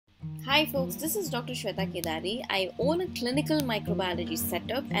Hi folks, this is Dr. Shweta Kedari. I own a clinical microbiology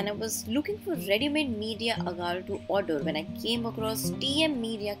setup and I was looking for ready-made media agar to order when I came across TM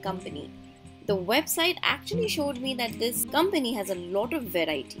Media Company. The website actually showed me that this company has a lot of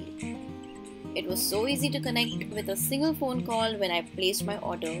variety. It was so easy to connect with a single phone call when I placed my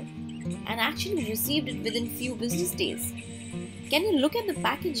order and actually received it within few business days. Can you look at the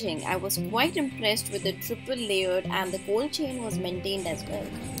packaging? I was quite impressed with the triple layered and the cold chain was maintained as well.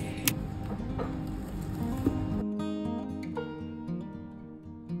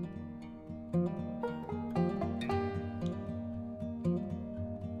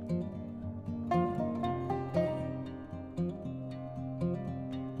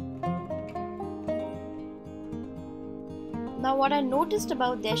 Now what I noticed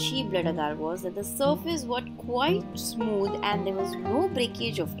about their shea blood agar was that the surface was quite smooth and there was no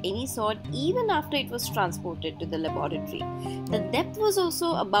breakage of any sort even after it was transported to the laboratory. The depth was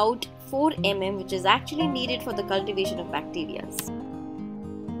also about 4 mm, which is actually needed for the cultivation of bacteria.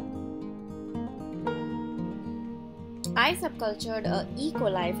 I subcultured a E.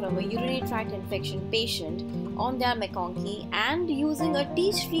 coli from a urinary tract infection patient on their MacConkey and using a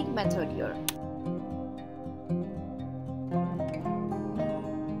T-streak method here.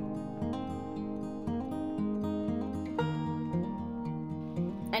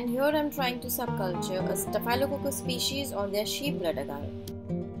 And here I am trying to subculture a Staphylococcus species on their shea blood agar.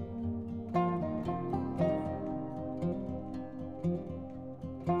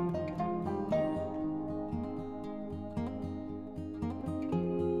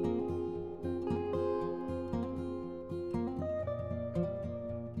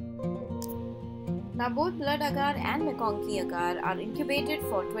 Now both blood agar and MacConkey agar are incubated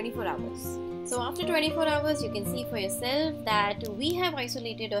for 24 hours. So after 24 hours, you can see for yourself that we have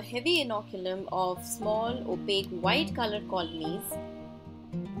isolated a heavy inoculum of small opaque white colored colonies.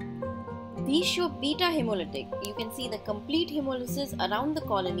 These show beta hemolytic. You can see the complete hemolysis around the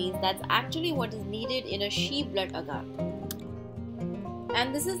colonies. That's actually what is needed in a shea blood agar.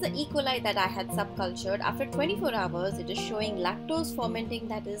 And this is the E. coli that I had subcultured. After 24 hours, it is showing lactose fermenting,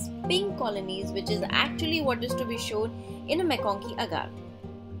 that is pink colonies, which is actually what is to be shown in a MacConkey agar.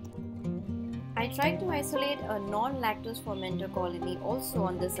 I tried to isolate a non-lactose fermenter colony also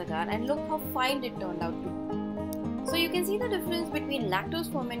on this agar and look how fine it turned out to be. So you can see the difference between lactose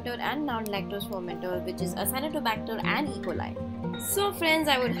fermenter and non-lactose fermenter, which is Acinetobacter and E. coli. So friends,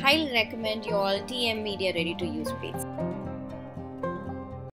 I would highly recommend you all TM Media ready to use plates.